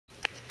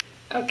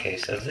Okay,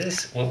 so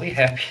what we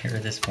have here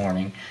this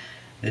morning,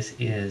 this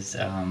is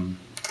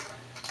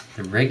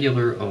the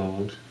regular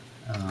old,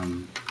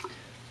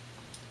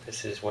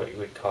 this is what you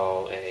would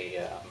call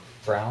a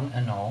brown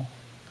anole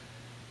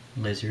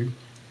lizard,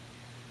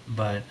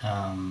 but,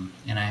 and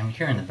I'm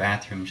here in the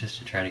bathroom just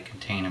to try to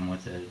contain him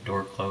with the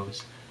door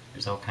closed.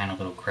 There's all kind of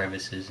little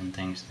crevices and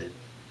things that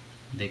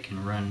they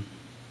can run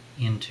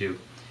into.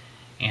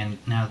 And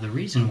now the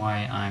reason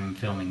why I'm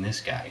filming this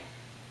guy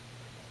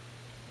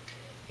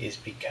is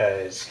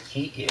because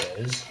he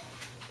is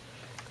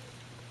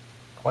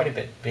quite a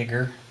bit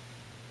bigger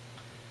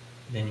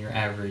than your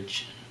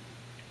average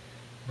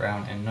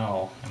brown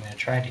anole. I'm going to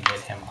try to get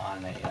him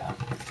on a,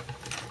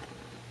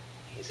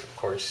 he's of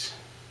course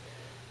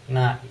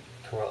not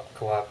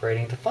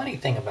cooperating. The funny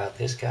thing about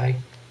this guy,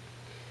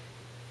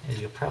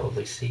 as you'll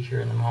probably see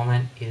here in a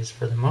moment, is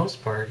for the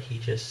most part he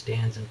just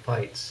stands and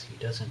fights. He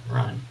doesn't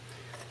run.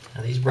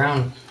 Now these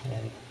brown,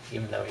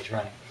 even though he's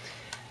running.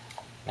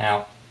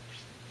 Now,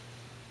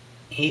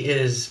 he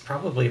is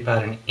probably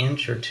about an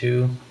inch or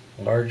two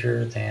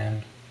larger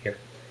than, here,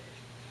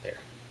 there.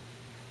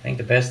 I think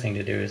the best thing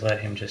to do is let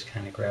him just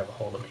kind of grab a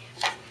hold of me.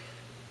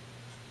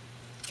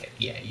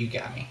 Yeah, you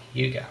got me,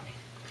 you got me.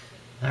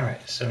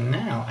 Alright, so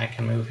now I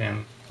can move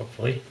him,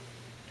 hopefully,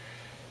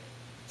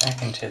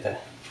 back into the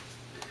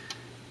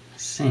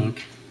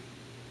sink,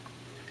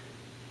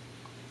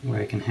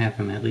 where I can have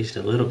him at least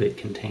a little bit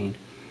contained.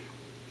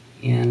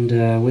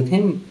 And with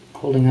him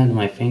holding onto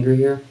my finger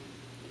here,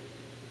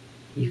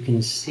 you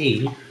can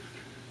see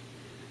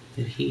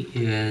that he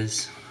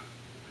is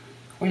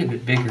quite a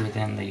bit bigger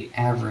than the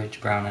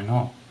average brown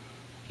anole.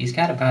 He's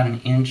got about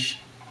an inch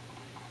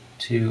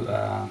to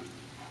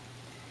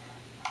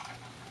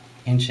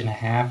inch and a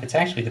half. It's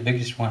actually the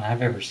biggest one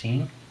I've ever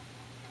seen.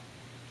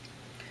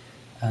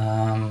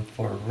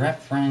 For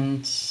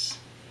reference,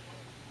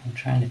 I'm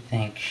trying to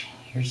think.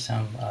 Here's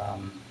some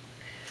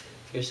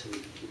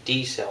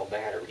D-cell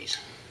batteries.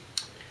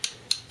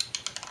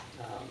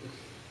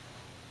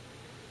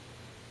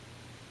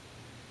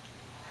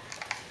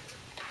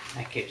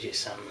 That gives you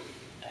some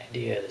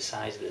idea of the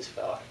size of this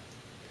fella.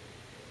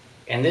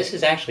 And this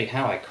is actually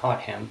how I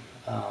caught him.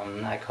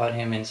 I caught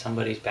him in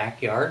somebody's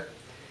backyard,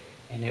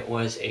 and it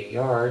was a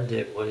yard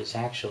that was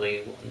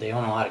actually, they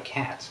own a lot of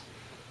cats.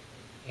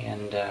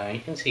 And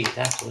you can see it's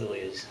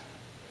absolutely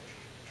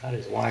about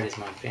as wide as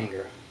my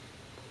finger.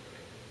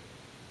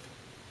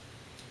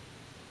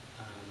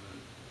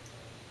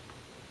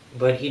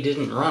 But he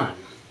didn't run.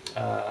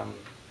 I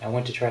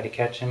went to try to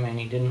catch him and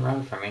he didn't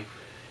run for me.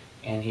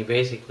 And he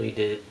basically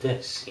did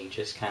this. He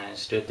just kind of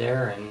stood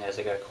there, and as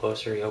I got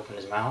closer he opened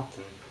his mouth,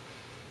 and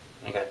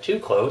when I got too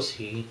close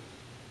he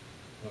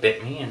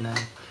bit me, and then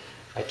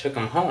I took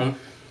him home,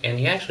 and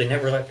he actually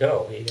never let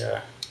go. He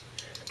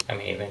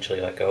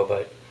eventually let go,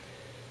 but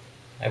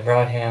I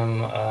brought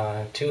him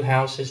 2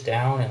 houses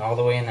down and all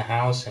the way in the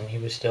house, and he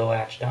was still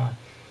latched on,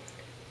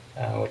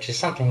 which is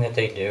something that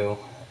they do.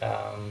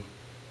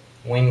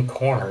 When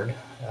cornered,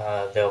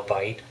 they'll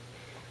bite,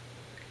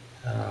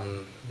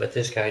 but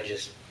this guy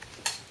just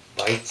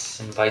bites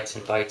and bites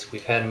and bites.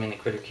 We've had him in the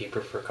critter keeper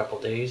for a couple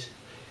days,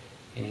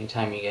 and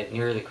anytime you get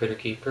near the critter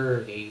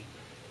keeper, he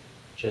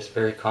just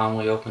very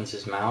calmly opens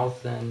his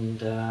mouth and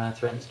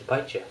threatens to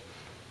bite you.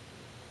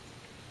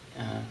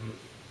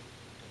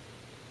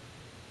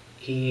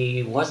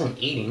 He wasn't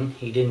eating.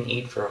 He didn't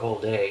eat for a whole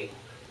day.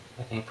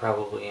 I think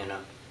probably in a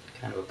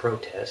kind of a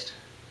protest.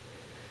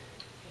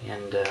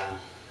 And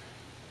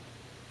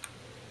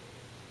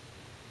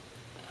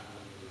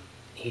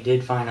he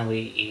did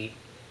finally eat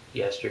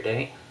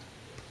yesterday.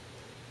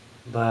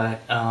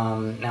 But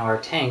now our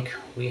tank,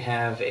 we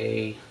have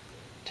a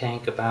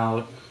tank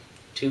about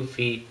 2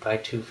 feet by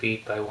 2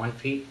 feet by 1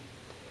 feet.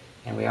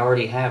 And we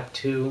already have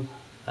 2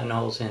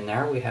 anoles in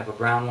there. We have a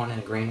brown one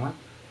and a green one.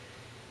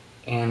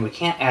 And we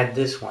can't add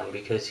this one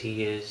because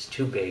he is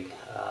too big.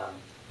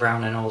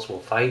 Brown anoles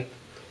will fight,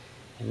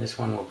 and this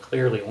one will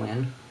clearly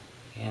win.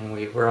 And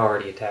we're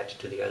already attached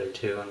to the other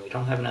 2, and we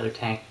don't have another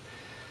tank.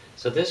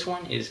 So this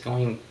one is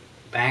going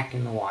back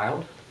in the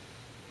wild,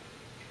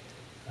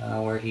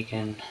 where he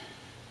can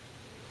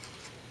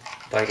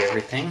bite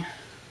everything.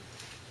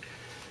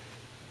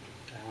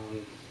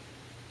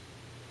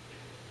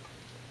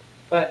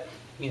 But,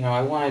 you know,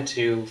 I wanted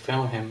to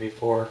film him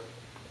before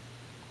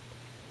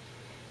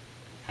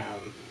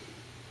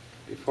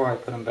I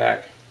put him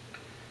back.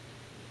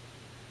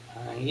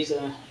 He's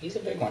a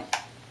big one.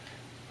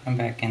 I'm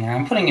back in there.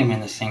 I'm putting him in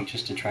the sink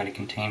just to try to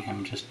contain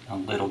him just a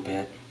little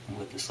bit.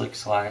 With the slick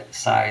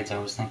sides, I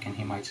was thinking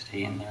he might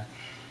stay in there,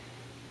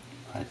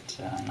 but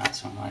not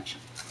so much.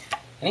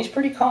 And he's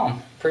pretty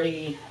calm.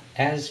 Pretty,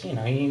 as you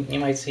know, you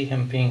might see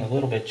him being a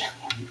little bit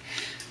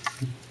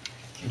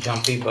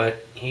jumpy,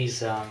 but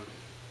he's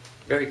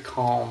very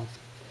calm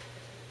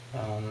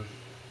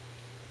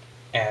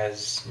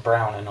as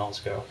brown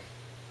anoles go.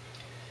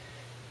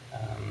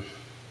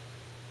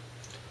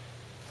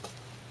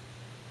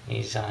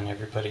 He's on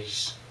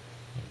everybody's,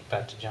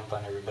 about to jump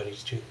on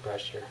everybody's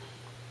toothbrush here.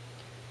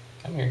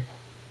 Come here.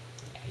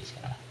 Yeah,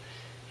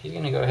 he's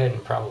gonna go ahead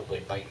and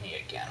probably bite me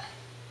again.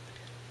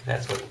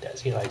 That's what he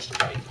does. He likes to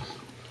bite.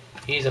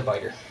 He's a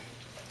biter.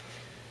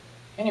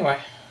 Anyway,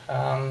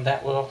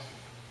 that will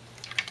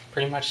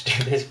pretty much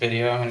do this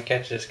video. I'm going to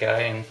catch this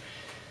guy and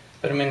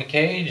put him in the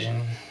cage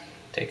and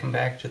take him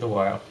back to the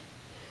wild.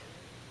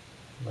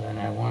 But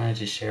I wanted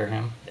to share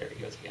him. There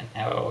he goes again.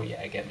 Oh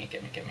yeah, get me.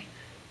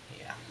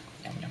 Yeah,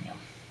 yum yum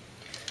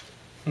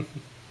yum.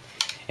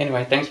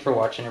 Anyway, thanks for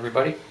watching,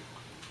 everybody.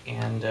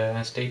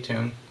 And stay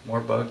tuned. More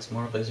bugs,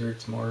 more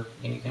lizards, more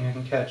anything I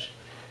can catch.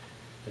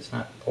 It's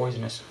not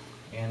poisonous.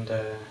 And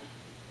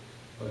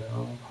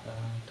we'll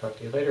talk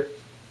to you later.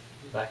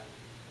 Bye.